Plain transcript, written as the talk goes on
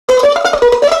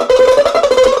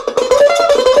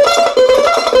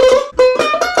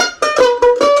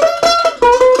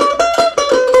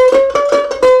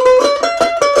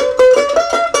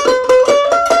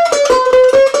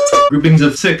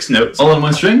strings of 6 notes, all on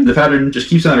one string. The pattern just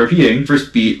keeps on repeating.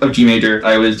 First beat of G major,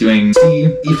 I was doing C,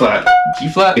 E flat, G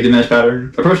flat, a diminished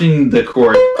pattern, approaching the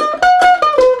chord.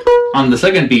 On the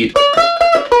second beat,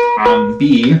 on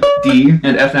B, D,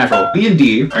 and F natural. B and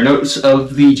D are notes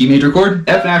of the G major chord.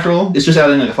 F natural is just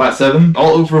adding like a flat 7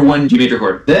 all over one G major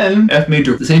chord. Then F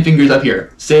major, the same fingers up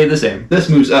here, stay the same. This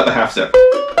moves up a half step.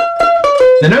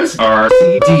 The notes are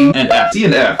C, D, and F. C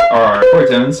and F are chord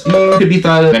tones. D could be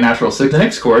thought of a natural 6. The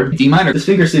next chord, D minor, this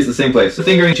finger stays the same place. The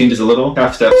fingering changes a little,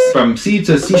 half steps, from C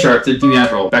to C sharp to D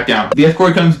natural, back down. The F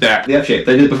chord comes back, the F shape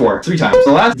that I did before, 3 times.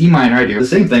 The last D minor I do the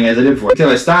same thing as I did before, until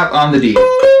I stop on the D.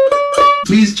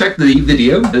 Please check the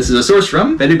video. This is a source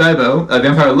from Betty by Bo, a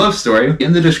vampire love story,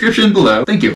 in the description below. Thank you.